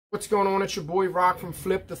What's going on? It's your boy Rock from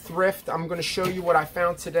Flip the Thrift. I'm going to show you what I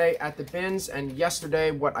found today at the bins and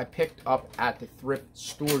yesterday what I picked up at the thrift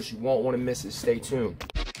stores. You won't want to miss it. Stay tuned.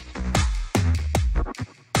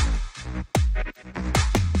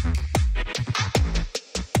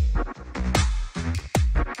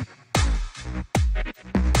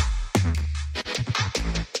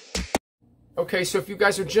 Okay, so if you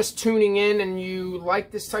guys are just tuning in and you like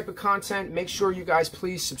this type of content, make sure you guys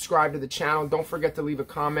please subscribe to the channel. Don't forget to leave a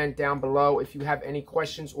comment down below if you have any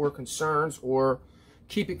questions or concerns, or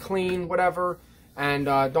keep it clean, whatever. And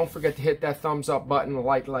don't forget to hit that thumbs up button,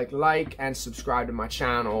 like, and subscribe to my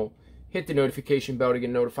channel. Hit the notification bell to get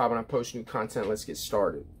notified when I post new content. Let's get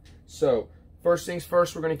started. So, first things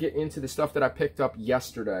first, we're going to get into the stuff that I picked up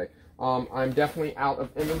yesterday. I'm definitely out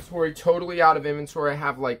of inventory, totally out of inventory. I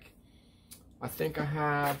have I think I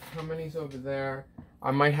have, how many's over there?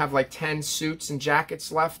 I might have like 10 suits and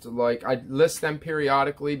jackets left. I list them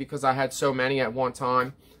periodically because I had so many at one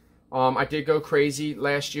time. I did go crazy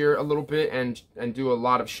last year a little bit and do a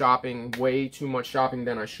lot of shopping, way too much shopping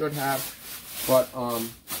than I should have. But,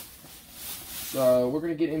 so we're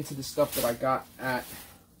going to get into the stuff that I got at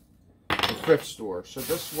the thrift store. So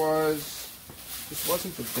this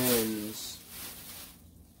wasn't the bins.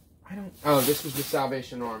 Oh, this was the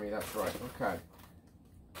Salvation Army, that's right, okay.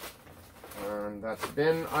 And that's a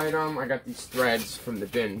bin item. I got these threads from the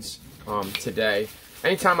bins today.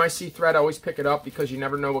 Anytime I see thread, I always pick it up because you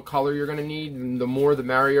never know what color you're going to need, and the more the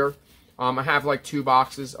merrier. I have like 2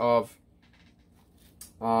 boxes of,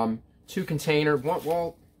 2 containers,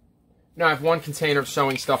 no, I have 1 container of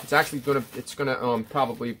sewing stuff. It's actually gonna,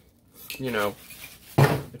 probably, you know,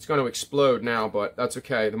 it's going to explode now, but that's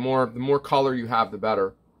okay. The more color you have, the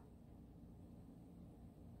better.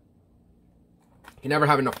 You never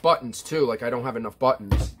have enough buttons too, like I don't have enough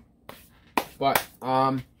buttons. But,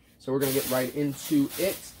 so we're going to get right into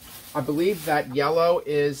it. I believe that yellow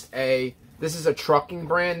is this is a trucking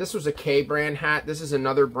brand. This was a K brand hat. This is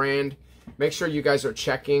another brand. Make sure you guys are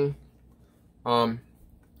checking the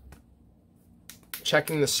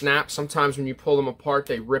snaps. Sometimes when you pull them apart,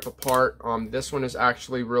 they rip apart. This one is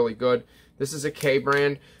actually really good. This is a K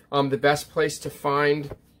brand. The best place to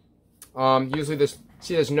find, usually there's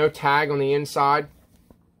no tag on the inside,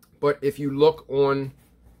 but if you look on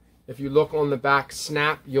the back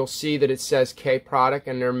snap, you'll see that it says K product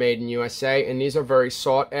and they're made in USA, and these are very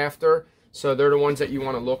sought after, so they're the ones that you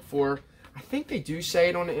want to look for. I think they do say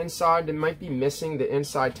it on the inside. They might be missing the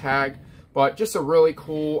inside tag, but just a really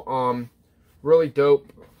cool, really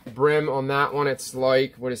dope brim on that one. It's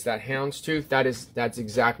like, what is that, houndstooth? That's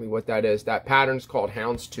exactly what that is. That pattern's called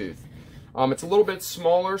houndstooth. It's a little bit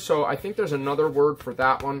smaller, so I think there's another word for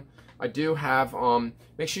that one. I do have,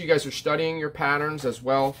 make sure you guys are studying your patterns as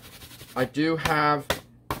well. I do have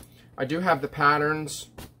the patterns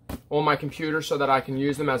on my computer so that I can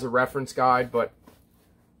use them as a reference guide, but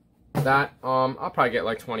that, I'll probably get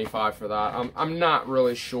like 25 for that. I'm not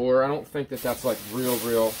really sure. I don't think that that's like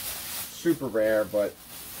real super rare, but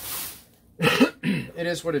it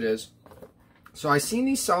is what it is. So I seen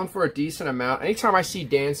these selling for a decent amount. Anytime I see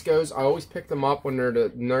Danskos, I always pick them up when they're the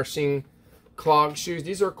nursing clog shoes.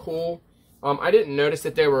 These are cool. I didn't notice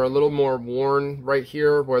that they were a little more worn right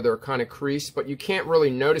here where they're kind of creased, but you can't really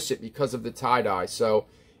notice it because of the tie-dye. So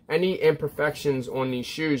any imperfections on these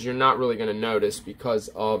shoes, you're not really going to notice because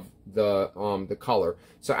of the color.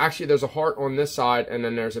 So actually there's a heart on this side and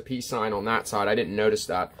then there's a peace sign on that side. I didn't notice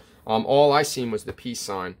that. All I seen was the peace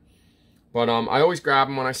sign. But I always grab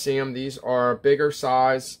them when I see them. These are bigger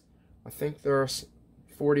size. I think they're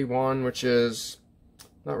 41, which is,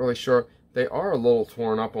 not really sure. They are a little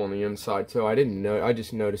torn up on the inside too. I didn't know. I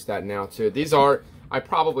just noticed that now too. These are, I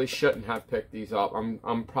probably shouldn't have picked these up.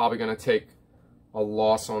 I'm probably gonna take a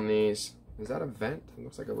loss on these. Is that a vent? It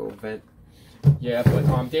looks like a little vent. Yeah, but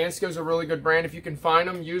Dansko's a really good brand if you can find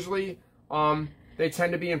them. Usually, they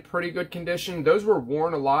tend to be in pretty good condition. Those were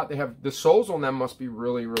worn a lot. They have, the soles on them must be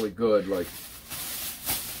really good, like,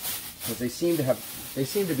 because they seem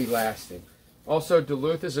to be lasting. Also,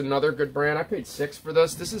 Duluth is another good brand. I paid $6 for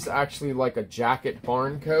this. This is actually like a jacket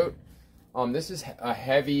barn coat. This is a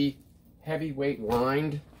heavyweight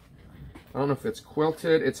lined. I don't know if it's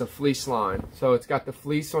quilted. It's a fleece line. So it's got the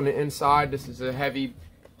fleece on the inside. This is a heavy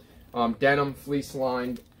denim fleece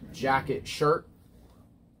lined jacket shirt.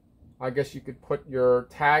 I guess you could put your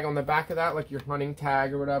tag on the back of that, like your hunting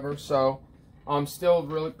tag or whatever. So, still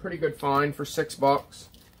really pretty good find for $6.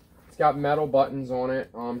 It's got metal buttons on it.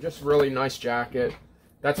 Just really nice jacket.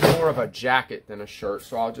 That's more of a jacket than a shirt,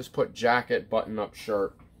 so I'll just put jacket button-up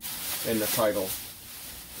shirt in the title.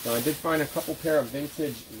 So I did find a couple pair of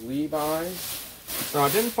vintage Levi's. I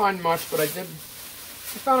didn't find much, but I did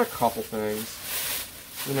found a couple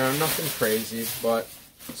things. You know, nothing crazy, but...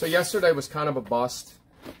 So yesterday was kind of a bust.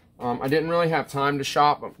 I didn't really have time to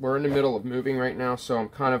shop. We're in the middle of moving right now, so I'm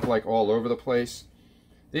kind of like all over the place.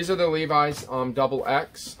 These are the Levi's double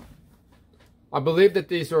X. I believe that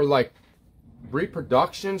these are like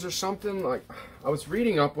reproductions or something. Like, I was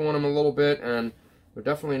reading up on them a little bit, and they're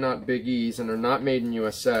definitely not Big E's, and they're not made in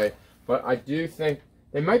USA. But I do think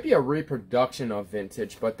they might be a reproduction of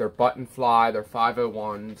vintage, but they're button fly, they're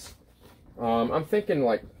 501s. I'm thinking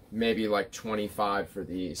like maybe like 25 for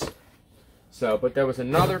these. So, but there was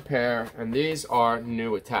another pair, and these are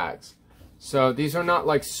new with tags. So these are not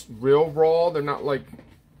like real raw. They're not like,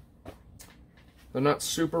 they're not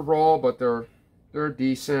super raw, but they're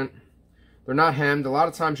decent. They're not hemmed. A lot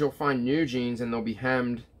of times you'll find new jeans and they'll be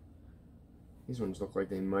hemmed. These ones look like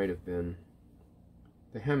they might have been.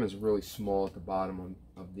 The hem is really small at the bottom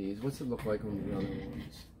of these. What's it look like on the other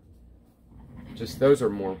ones? Just those are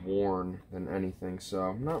more worn than anything, so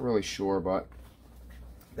I'm not really sure, but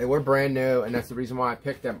they were brand new, and that's the reason why I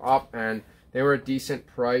picked them up, and they were a decent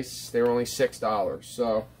price. They were only $6.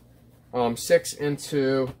 So 6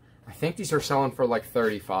 into, I think these are selling for like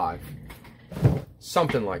 35.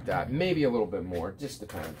 Something like that. Maybe a little bit more. It just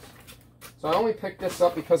depends. So I only picked this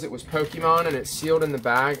up because it was Pokemon and it's sealed in the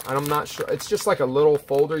bag. And I'm not sure. It's just like a little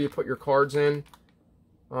folder you put your cards in.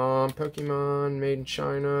 Pokemon made in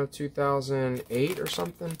China 2008 or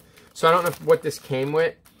something. So I don't know what this came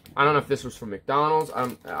with. I don't know if this was from McDonald's.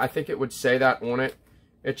 I think it would say that on it.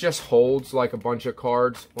 It just holds like a bunch of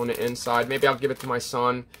cards on the inside. Maybe I'll give it to my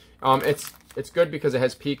son. It's good because it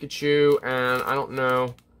has Pikachu, and I don't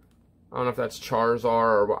know if that's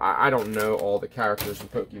Charizard or I don't know all the characters in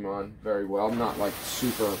Pokemon very well. I'm not like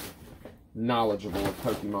super knowledgeable of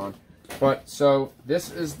Pokemon. But so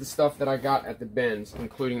this is the stuff that I got at the bins,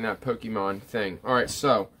 including that Pokemon thing. All right,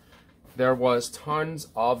 so there was tons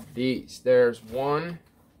of these. There's 1,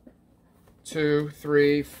 2,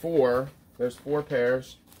 3, 4. There's 4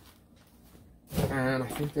 pairs. And I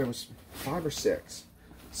think there was 5 or 6.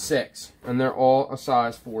 6. And they're all a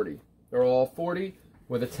size 40. They're all 40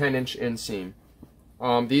 with a 10-inch inseam.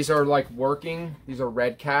 These are like working. These are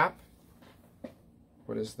red cap.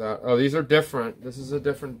 What is that? Oh, these are different. This is a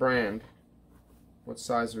different brand. What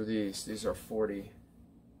size are these? These are 40.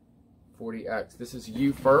 40X. This is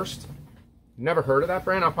U First. Never heard of that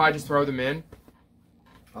brand. I'll probably just throw them in.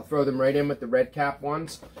 I'll throw them right in with the red cap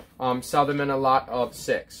ones. Sell them in a lot of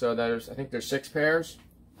 6. So I think there's 6 pairs.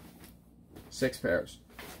 6 pairs.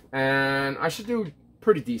 And I should do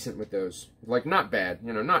pretty decent with those. Like, not bad.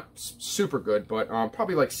 You know, not super good, but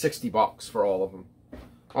probably like $60 for all of them.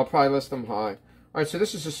 I'll probably list them high. Alright, so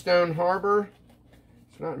this is a Stone Harbor.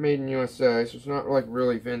 It's not made in USA, so it's not like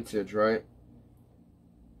really vintage, right?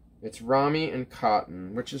 It's Rami and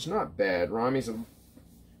cotton, which is not bad. Rami's it's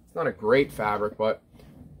not a great fabric, but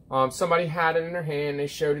somebody had it in their hand. They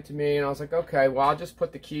showed it to me, and I was like, okay, well, I'll just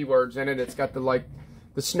put the keywords in it. It's got the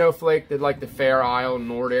snowflake, the Fair Isle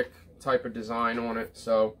Nordic type of design on it.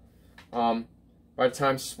 So by the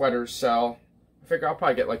time sweaters sell, I figure I'll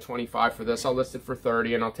probably get like 25 for this. I'll list it for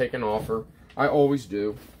 30, and I'll take an offer. I always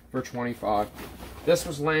do for 25. This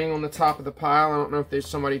was laying on the top of the pile. I don't know if there's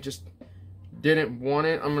somebody just didn't want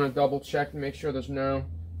it. I'm going to double check to make sure there's I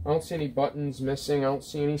don't see any buttons missing. I don't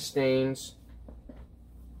see any stains.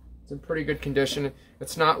 It's in pretty good condition.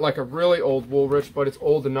 It's not like a really old Woolrich, but it's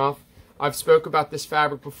old enough. I've spoke about this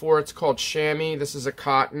fabric before. It's called chamois. This is a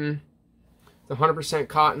cotton. It's 100%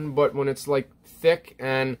 cotton, but when it's like thick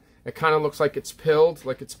and it kind of looks like it's pilled,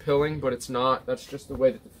 like it's pilling, but it's not. That's just the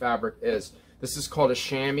way that the fabric is. This is called a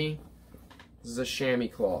chamois. This is a chamois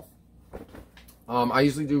cloth. I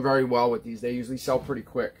usually do very well with these. They usually sell pretty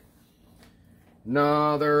quick.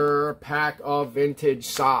 Another pack of vintage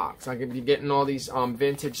socks. I could be getting all these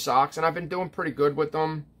vintage socks, and I've been doing pretty good with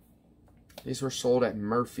them. These were sold at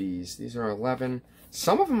Murphy's. These are 11.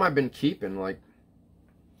 Some of them I've been keeping. Like,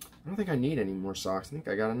 I don't think I need any more socks. I think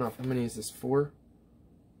I got enough. How many is this? 4?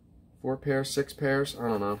 4 pairs? 6 pairs? I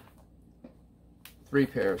don't know. 3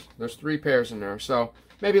 pairs. There's 3 pairs in there. So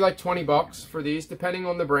maybe like $20 for these, depending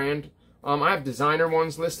on the brand. I have designer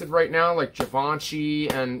ones listed right now, like Givenchy,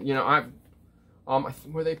 and you know,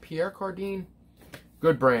 were they Pierre Cardin?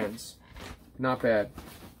 Good brands, not bad.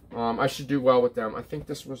 I should do well with them. I think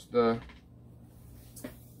this was the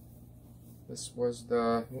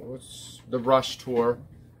Rush Tour.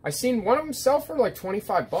 I seen one of them sell for like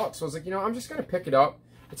 $25. So I was like, you know, I'm just gonna pick it up.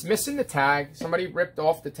 It's missing the tag. Somebody ripped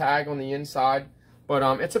off the tag on the inside, but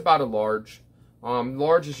it's about a large.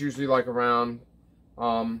 Large is usually like around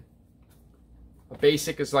a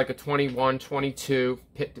basic is like a 21, 22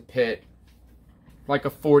 pit to pit. like a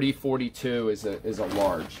 40, 42 is a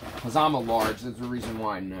large. Because I'm a large, that's the reason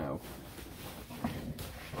why I know.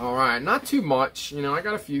 Alright, not too much. You know, I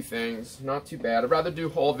got a few things. Not too bad. I'd rather do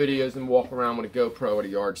haul videos than walk around with a GoPro at a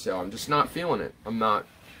yard sale. I'm just not feeling it.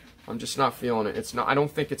 I'm just not feeling it. It's not. I don't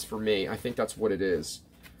think it's for me. I think that's what it is.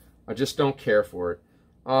 I just don't care for it.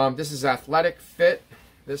 This is Athletic Fit.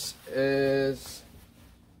 This is...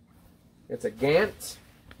 It's a Gant.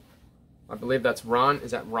 I believe that's Ron.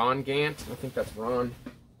 Is that Ron Gant? I think that's Ron.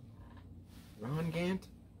 Ron Gant?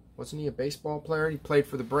 Wasn't he a baseball player? He played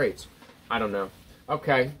for the Braves. I don't know.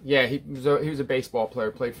 Okay, yeah, he was a baseball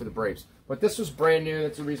player, played for the Braves. But this was brand new.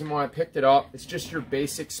 That's the reason why I picked it up. It's just your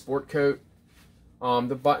basic sport coat.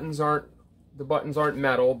 The buttons aren't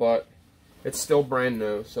metal, but it's still brand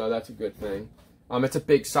new, so that's a good thing. It's a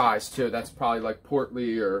big size too. That's probably like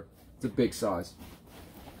portly, or it's a big size.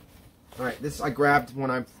 All right, this I grabbed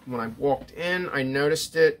when I walked in. I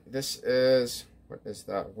noticed it. This is, what is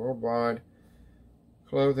that? Worldwide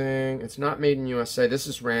clothing. It's not made in USA. This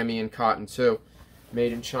is Ramian cotton too.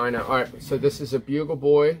 Made in China. All right, so this is a Bugle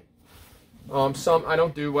Boy. I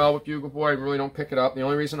don't do well with Bugle Boy. I really don't pick it up. The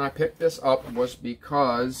only reason I picked this up was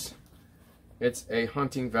because it's a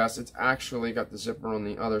hunting vest. It's actually got the zipper on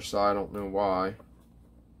the other side. I don't know why. I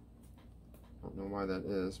don't know why that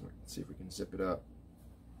is. Let's see if we can zip it up.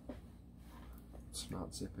 It's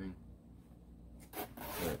not zipping.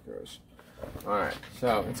 There it goes. All right,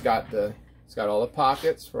 so it's got all the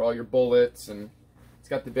pockets for all your bullets, and it's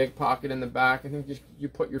got the big pocket in the back. I think you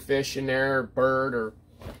put your fish in there, or bird, or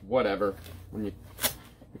whatever. When you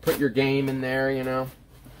put your game in there, you know.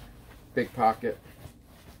 Big pocket.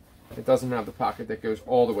 It doesn't have the pocket that goes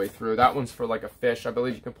all the way through. That one's for like a fish. I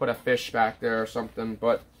believe you can put a fish back there or something.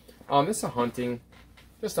 But this is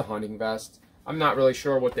just a hunting vest. I'm not really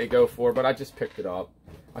sure what they go for, but I just picked it up.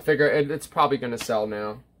 I figure it's probably going to sell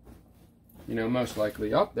now. You know, most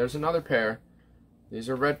likely. Oh, there's another pair. These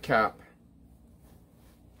are red cap.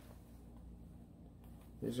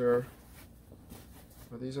 These are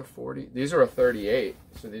 40. These are a 38,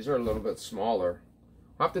 so these are a little bit smaller.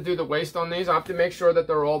 I'll have to do the waist on these. I have to make sure that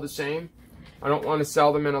they're all the same. I don't want to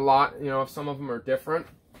sell them in a lot, you know, if some of them are different.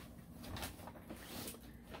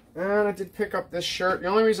 And I did pick up this shirt. The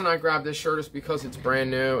only reason I grabbed this shirt is because it's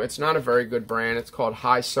brand new. It's not a very good brand. It's called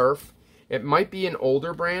High Surf. It might be an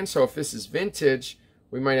older brand, so if this is vintage,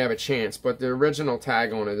 we might have a chance. But the original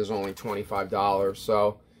tag on it is only $25,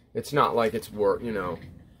 so it's not like it's worth, you know,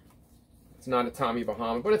 it's not a Tommy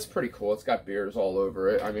Bahama, but it's pretty cool. It's got beers all over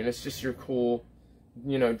it. I mean, it's just your cool,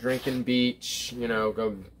 you know, drinking beach, you know,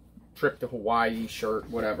 go trip to Hawaii shirt,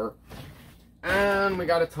 whatever. And we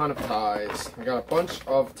got a ton of ties. I got a bunch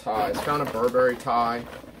of ties. Found a Burberry tie.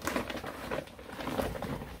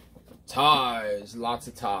 Ties, lots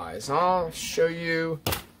of ties. I'll show you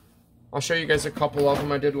guys a couple of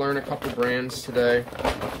them. I did learn a couple brands today.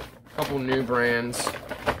 A couple new brands.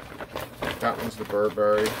 That one's the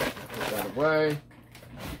Burberry. Put that away.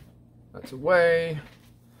 That's away.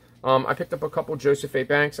 I picked up a couple Joseph A.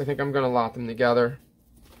 Banks. I think I'm going to lot them together.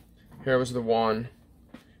 Here was the one.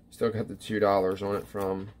 Still got the $2 on it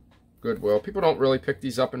from Goodwill. People don't really pick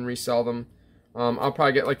these up and resell them. I'll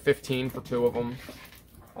probably get like 15 for 2 of them.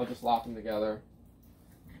 I'll just lock them together.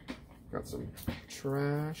 Got some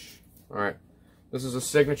trash. Alright. This is a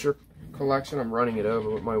signature collection. I'm running it over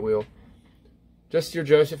with my wheel. Just your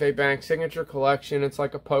Joseph A. Banks signature collection. It's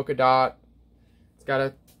like a polka dot. It's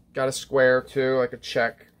got a square too, like a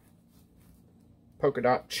check. Polka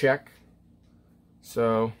dot check.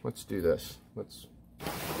 So let's do this. Let's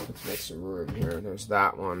make some room here. There's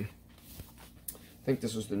that one. I think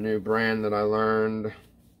this was the new brand that I learned.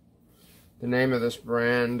 The name of this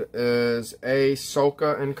brand is A.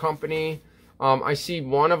 Solka and Company. I see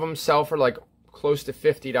one of them sell for like close to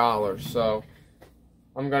 $50, so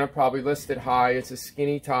I'm gonna probably list it high. It's a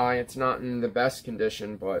skinny tie. It's not in the best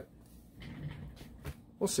condition, but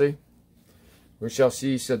we'll see. We shall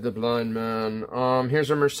see, said the blind man. Here's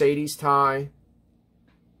a Mercedes tie.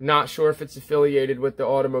 Not sure if it's affiliated with the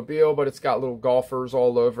automobile, but it's got little golfers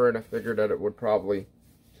all over it. I figured that it would probably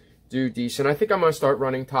do decent. I think I'm going to start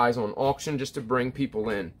running ties on auction just to bring people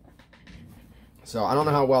in. So I don't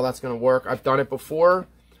know how well that's going to work. I've done it before.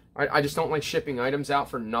 I just don't like shipping items out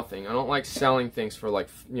for nothing. I don't like selling things for like,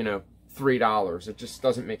 you know, $3. It just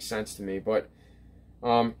doesn't make sense to me. But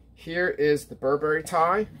here is the Burberry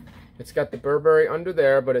tie. It's got the Burberry under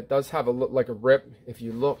there, but it does have a look like a rip. If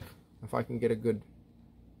you look, if I can get a good...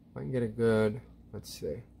 let's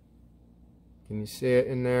see. Can you see it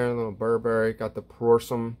in there? A little Burberry. Got the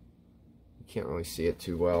Prorsum. You can't really see it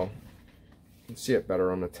too well. You can see it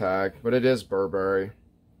better on the tag. But it is Burberry.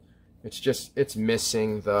 It's just, it's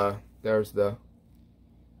missing the, there's the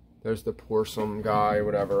There's the Porsum guy,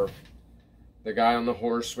 whatever. The guy on the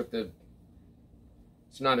horse with the...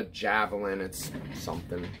 It's not a javelin, it's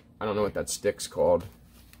something. I don't know what that stick's called.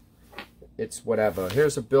 It's whatever.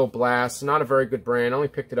 Here's a Bill Blass. Not a very good brand. I only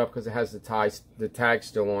picked it up because it has the tag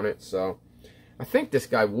still on it. So I think this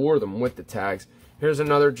guy wore them with the tags. Here's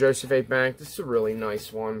another Joseph A. Bank. This is a really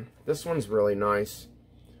nice one. This one's really nice.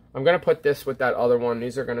 I'm going to put this with that other one.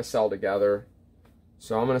 These are going to sell together.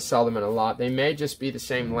 So I'm going to sell them in a lot. They may just be the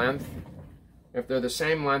same length. If they're the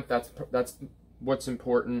same length, that's what's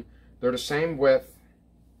important. They're the same width.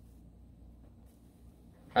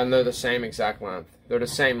 And they're the same exact length. They're the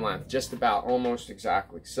same length, just about, almost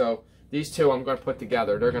exactly. So these two I'm going to put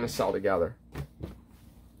together. They're going to sell together.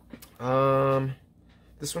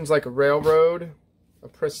 This one's like a Railroad, a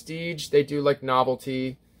Prestige. They do like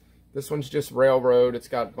novelty. This one's just Railroad. It's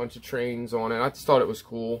got a bunch of trains on it. I just thought it was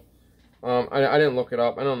cool. I didn't look it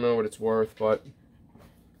up. I don't know what it's worth, but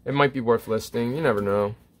it might be worth listing. You never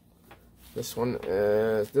know. This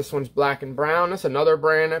one's Black and Brown. That's another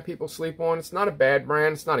brand that people sleep on. It's not a bad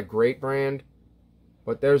brand. It's not a great brand.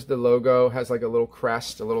 But there's the logo. It has like a little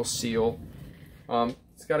crest, a little seal.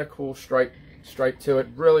 It's got a cool stripe to it.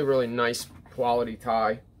 Really, really nice quality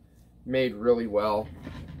tie. Made really well.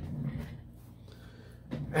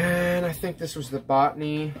 And I think this was the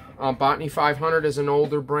Botany. Botany 500 is an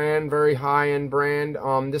older brand. Very high-end brand.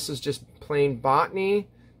 This is just plain Botany.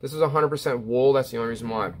 This is 100% wool. That's the only reason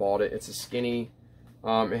why I bought it. It's a skinny.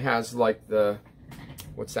 It has like the,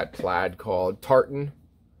 what's that plaid called? Tartan.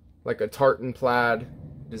 Like a tartan plaid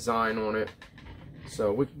design on it.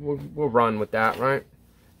 So we'll run with that, right?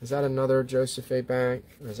 Is that another Joseph A. Bank?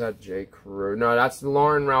 Or is that J. Crew? No, that's the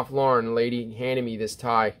Ralph Lauren. The lady handed me this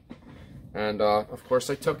tie. And of course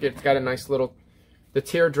I took it. It's got a nice little, the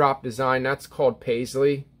teardrop design. That's called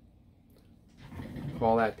Paisley.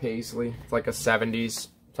 Call that Paisley. It's like a 70s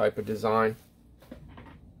type of design.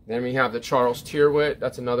 Then we have the Charles Tyrwhitt.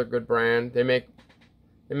 That's another good brand. They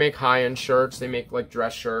make high-end shirts. They make like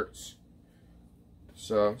dress shirts.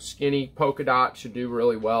 So skinny polka dot should do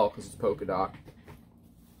really well because it's polka dot.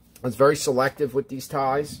 I was very selective with these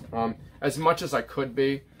ties, as much as I could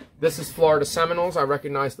be. This is Florida Seminoles. I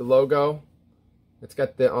recognize the logo. It's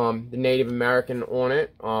got the Native American on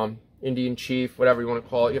it, Indian Chief, whatever you want to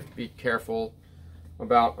call it. You have to be careful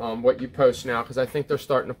about what you post now, because I think they're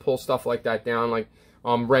starting to pull stuff like that down. Like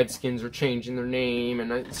Redskins are changing their name,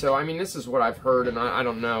 and so I mean, this is what I've heard, and I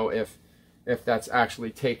don't know if that's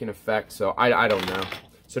actually taken effect. So I don't know.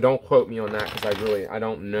 So don't quote me on that, because I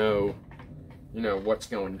don't know, you know, what's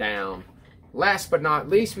going down. Last but not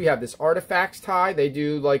least, we have this Artifacts tie. They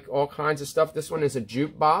do like all kinds of stuff. This one is a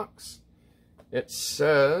jukebox. It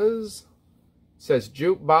says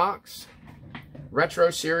jukebox, retro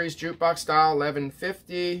series jukebox style,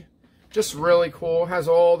 1150. Just really cool. Has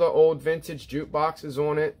all the old vintage jukeboxes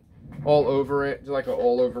on it, all over it, like an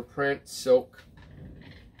all over print, silk.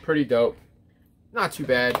 Pretty dope. Not too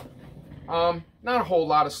bad. Not a whole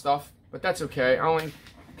lot of stuff, but that's okay. I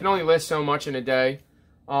can only list so much in a day.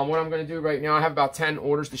 What I'm going to do right now, I have about 10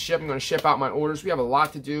 orders to ship. I'm going to ship out my orders. We have a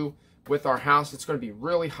lot to do with our house. It's going to be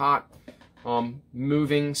really hot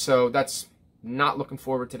moving, so that's not looking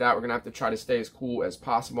forward to that. We're going to have to try to stay as cool as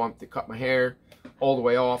possible. I have to cut my hair all the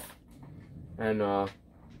way off, and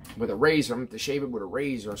with a razor. I'm going to have to shave it with a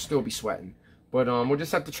razor. I'll still be sweating. But we'll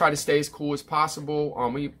just have to try to stay as cool as possible.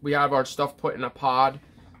 We have our stuff put in a pod,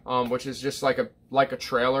 which is just like a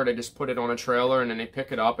trailer. They just put it on a trailer, and then they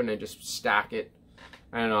pick it up, and they just stack it.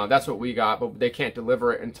 And that's what we got, but they can't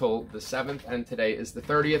deliver it until the 7th, and today is the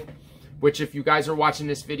 30th, which if you guys are watching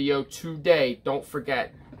this video today, don't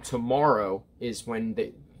forget, tomorrow is when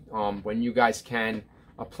you guys can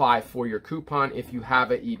apply for your coupon if you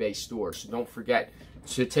have an eBay store. So don't forget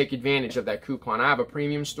to take advantage of that coupon. I have a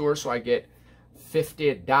premium store, so I get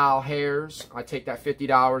 50 doll hairs. I take that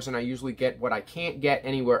 $50, and I usually get what I can't get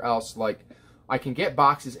anywhere else. Like, I can get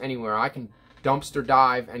boxes anywhere. I can dumpster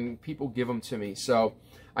dive, and people give them to me. So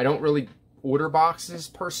I don't really order boxes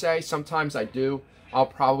per se. Sometimes I do. I'll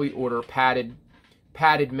probably order padded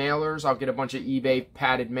mailers. I'll get a bunch of eBay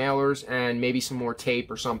padded mailers and maybe some more tape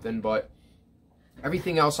or something, but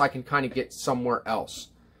everything else I can kind of get somewhere else.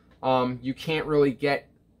 You can't get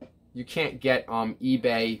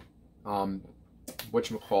eBay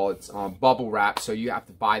whatchamacallits, bubble wrap, so you have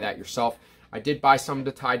to buy that yourself. I did buy some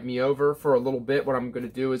to tide me over for a little bit. What I'm going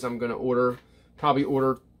to do is I'm going to probably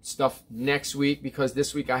order stuff next week, because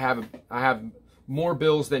this week I have more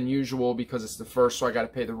bills than usual because it's the 1st, so I got to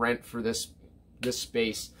pay the rent for this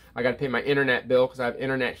space. I got to pay my internet bill because I have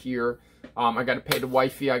internet here. I got to pay the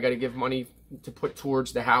wifey. I got to give money to put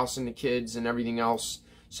towards the house and the kids and everything else.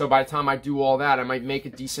 So by the time I do all that, I might make a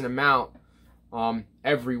decent amount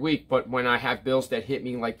every week. But when I have bills that hit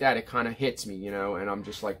me like that, it kind of hits me, you know, and I'm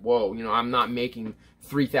just like, whoa, you know, I'm not making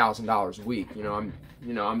 $3,000 a week. You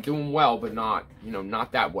know, I'm doing well, but not, you know,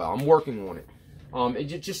 not that well. I'm working on it.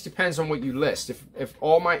 It just depends on what you list. If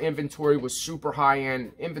all my inventory was super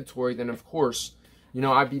high-end inventory, then of course, you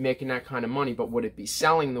know, I'd be making that kind of money. But would it be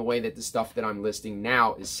selling the way that the stuff that I'm listing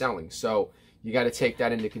now is selling? So you got to take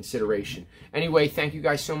that into consideration. Anyway, thank you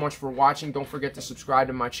guys so much for watching. Don't forget to subscribe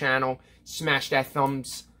to my channel. Smash that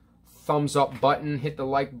thumbs up button. Hit the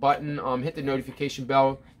like button. Hit the notification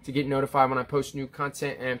bell to get notified when I post new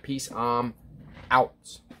content. And peace.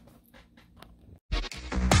 Out.